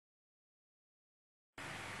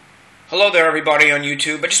Hello there, everybody on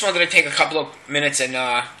YouTube. I just wanted to take a couple of minutes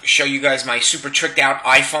and show you guys my super tricked out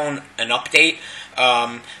iPhone an update.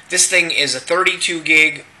 This thing is a 32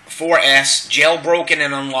 gig 4S, jailbroken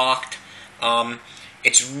and unlocked.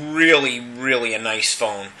 It's really a nice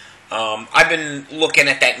phone. I've been looking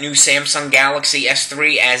at that new Samsung Galaxy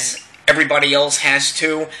S3 as everybody else has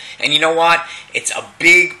too, and you know what? It's a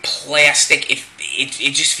big plastic.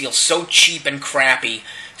 It just feels so cheap and crappy.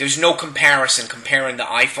 There's no comparison comparing the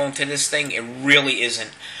iPhone to this thing. It really isn't.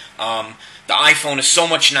 The iPhone is so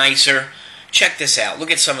much nicer. Check this out. Look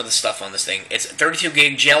at some of the stuff on this thing. It's 32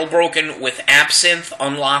 gig jailbroken with Absinthe,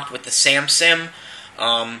 unlocked with the SamSim.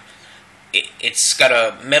 It's got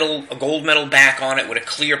a gold metal back on it with a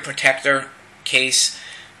clear protector case.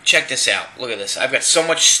 Check this out. Look at this. I've got so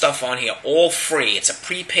much stuff on here, all free. It's a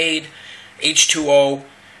prepaid H2O.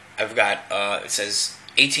 I've got, it says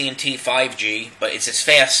AT&T 5G, but it's as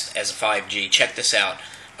fast as a 5G. Check this out.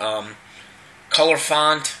 Color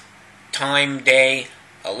font, time, day,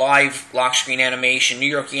 a live lock screen animation, New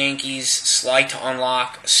York Yankees, slide to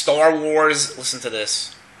unlock, Star Wars. Listen to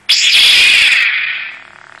this.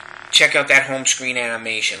 Check out that home screen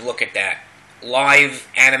animation. Look at that. Live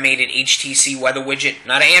animated HTC weather widget,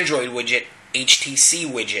 not an Android widget, HTC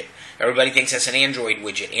widget. Everybody thinks that's an Android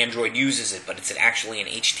widget. Android uses it, but it's actually an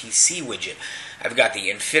HTC widget. I've got the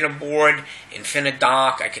Infiniboard,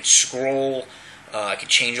 Infinidock. I could scroll. I could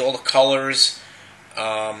change all the colors.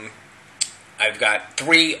 I've got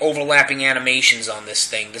 3 overlapping animations on this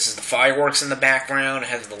thing. This is the fireworks in the background. It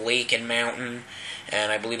has the lake and mountain,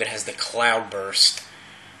 and I believe it has the cloudburst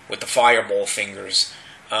with the fireball fingers.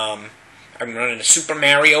 I'm running a Super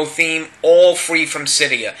Mario theme, all free from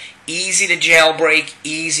Cydia. Easy to jailbreak,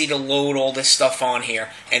 easy to load all this stuff on here,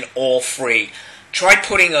 and all free. Try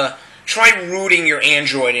rooting your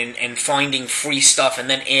Android and finding free stuff and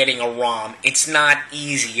then adding a ROM. It's not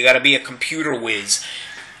easy. You got to be a computer whiz.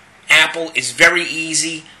 Apple is very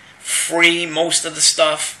easy, free, most of the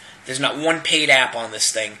stuff. There's not one paid app on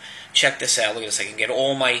this thing. Check this out. Look at this. I can get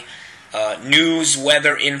all my news,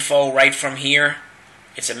 weather info right from here.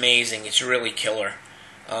 It's amazing. It's really killer.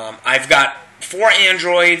 I've got 4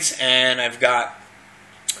 Androids, and I've got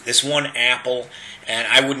this one Apple, and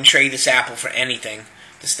I wouldn't trade this Apple for anything.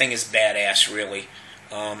 This thing is badass, really.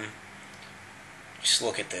 Just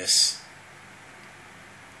look at this.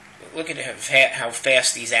 Look at how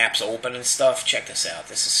fast these apps open and stuff. Check this out.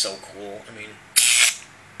 This is so cool. I mean,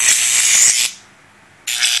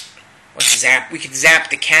 let's zap. We could zap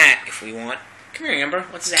the cat if we want. Come here, Amber.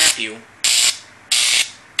 Let's zap you.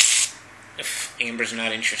 If Amber's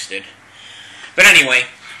not interested. But anyway,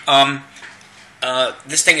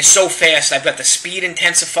 this thing is so fast. I've got the speed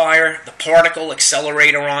intensifier, the particle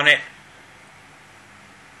accelerator on it.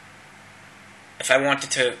 If I wanted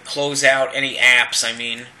to close out any apps, I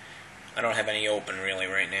mean, I don't have any open really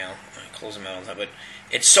right now. I close them out, but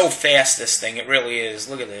it's so fast, this thing. It really is.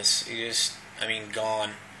 Look at this. You just, I mean,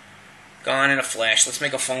 gone. Gone in a flash. Let's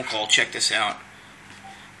make a phone call. Check this out.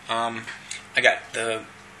 I got the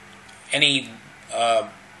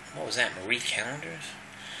what was that, Marie Callender's?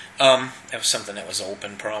 That was something that was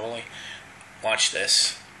open, probably. Watch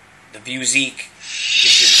this. The Vueseek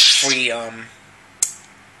gives you free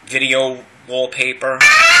video wallpaper.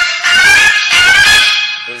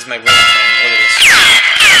 This is my ringtone. Look at this.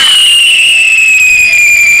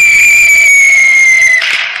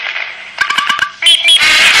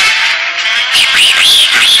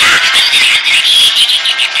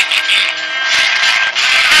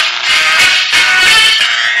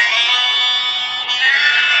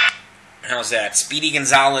 How's that? Speedy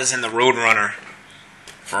Gonzalez and the Roadrunner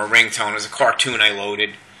for a ringtone. It was a cartoon I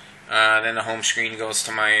loaded. Then the home screen goes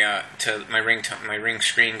to my ringtone. My ring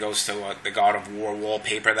screen goes to the God of War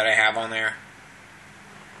wallpaper that I have on there.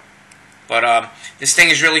 But this thing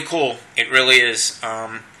is really cool. It really is.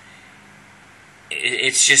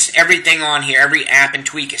 It's just everything on here. Every app and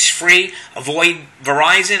tweak is free. Avoid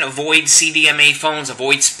Verizon. Avoid CDMA phones.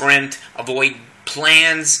 Avoid Sprint. Avoid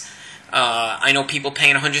plans. I know people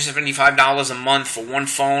paying $175 a month for one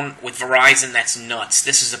phone with Verizon. That's nuts.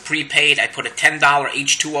 This is a prepaid. I put a $10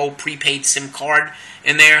 H2O prepaid SIM card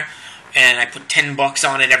in there, and I put $10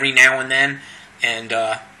 on it every now and then, and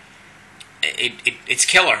it's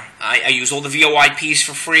killer. I use all the VoIPs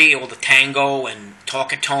for free, all the Tango and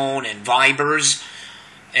Talkatone and Vibers,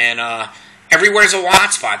 and everywhere's a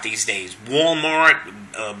hotspot these days.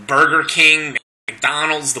 Walmart, Burger King,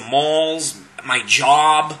 McDonald's, the malls, my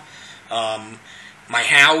job. My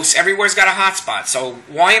house, everywhere's got a hotspot. So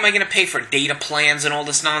why am I going to pay for data plans and all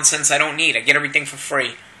this nonsense I don't need? I get everything for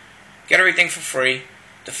free. Get everything for free.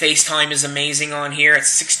 The FaceTime is amazing on here. It's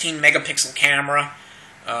a 16 megapixel camera.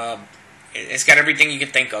 It's got everything you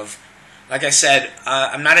could think of. Like I said,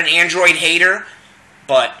 I'm not an Android hater,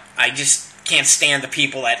 but I just can't stand the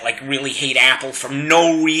people that like really hate Apple for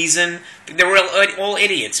no reason. They're all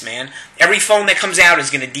idiots, man. Every phone that comes out is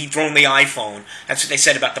going to dethrone the iPhone. That's what they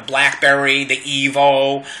said about the BlackBerry, the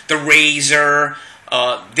Evo, the Razr,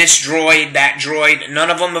 this droid, that droid. None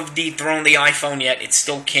of them have dethroned the iPhone yet. It's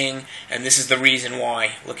still king, and this is the reason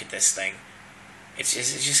why. Look at this thing. It's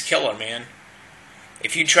just killer, man.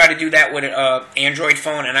 If you try to do that with an Android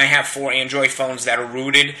phone, and I have 4 Android phones that are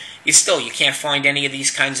rooted, you can't find any of these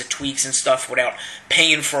kinds of tweaks and stuff without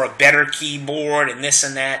paying for a better keyboard and this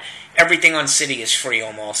and that. Everything on Cydia is free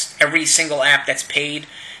almost. Every single app that's paid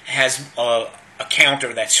has a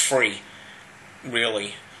counter that's free.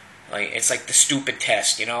 Really. Like, it's like the stupid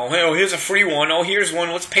test, you know? Oh, here's a free one. Oh, here's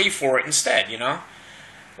one. Let's pay for it instead, you know?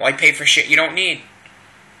 Why pay for shit you don't need?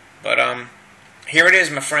 But, here it is,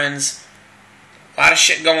 my friends. A lot of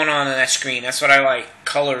shit going on that screen. That's what I like.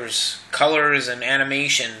 Colors and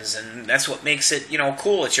animations, and that's what makes it, you know,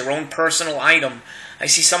 cool. It's your own personal item. I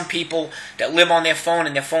see some people that live on their phone,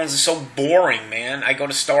 and their phones are so boring, man. I go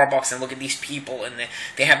to Starbucks and look at these people, and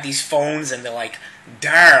they have these phones, and they're like,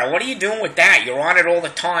 "Dar, what are you doing with that? You're on it all the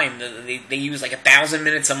time." They use like 1,000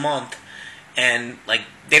 minutes a month, and like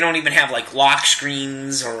they don't even have like lock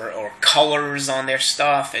screens or colors on their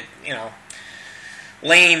stuff. You know,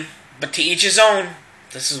 lame. But to each his own.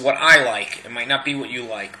 This is what I like. It might not be what you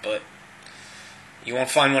like, but you won't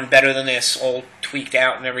find one better than this, all tweaked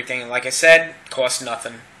out and everything. And like I said, it costs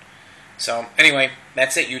nothing. So anyway,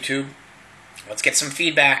 that's it, YouTube. Let's get some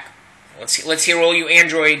feedback. Let's hear all you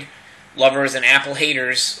Android lovers and Apple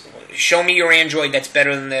haters. Show me your Android that's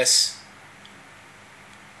better than this.